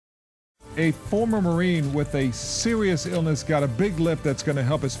A former Marine with a serious illness got a big lift that's going to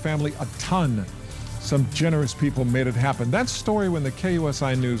help his family a ton. Some generous people made it happen. That story when the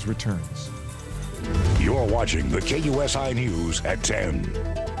KUSI News returns. You're watching the KUSI News at 10.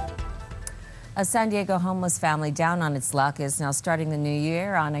 A San Diego homeless family down on its luck is now starting the new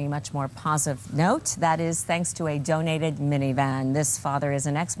year on a much more positive note. That is thanks to a donated minivan. This father is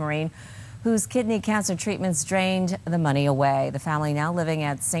an ex-Marine whose kidney cancer treatments drained the money away. The family now living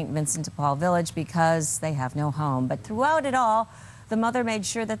at St. Vincent de Paul Village because they have no home. But throughout it all, the mother made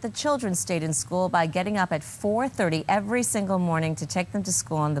sure that the children stayed in school by getting up at 4:30 every single morning to take them to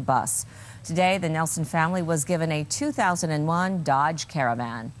school on the bus. Today, the Nelson family was given a 2001 Dodge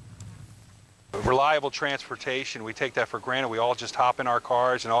Caravan. Reliable transportation, we take that for granted. We all just hop in our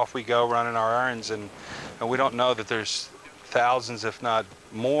cars and off we go running our errands, and we don't know that there's thousands, if not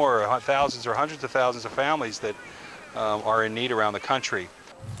more, thousands or hundreds of thousands of families that are in need around the country.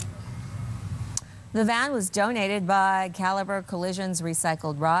 The van was donated by Caliber Collisions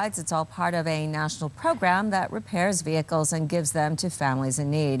Recycled Rides. It's all part of a national program that repairs vehicles and gives them to families in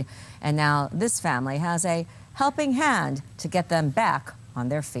need. And now this family has a helping hand to get them back on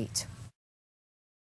their feet.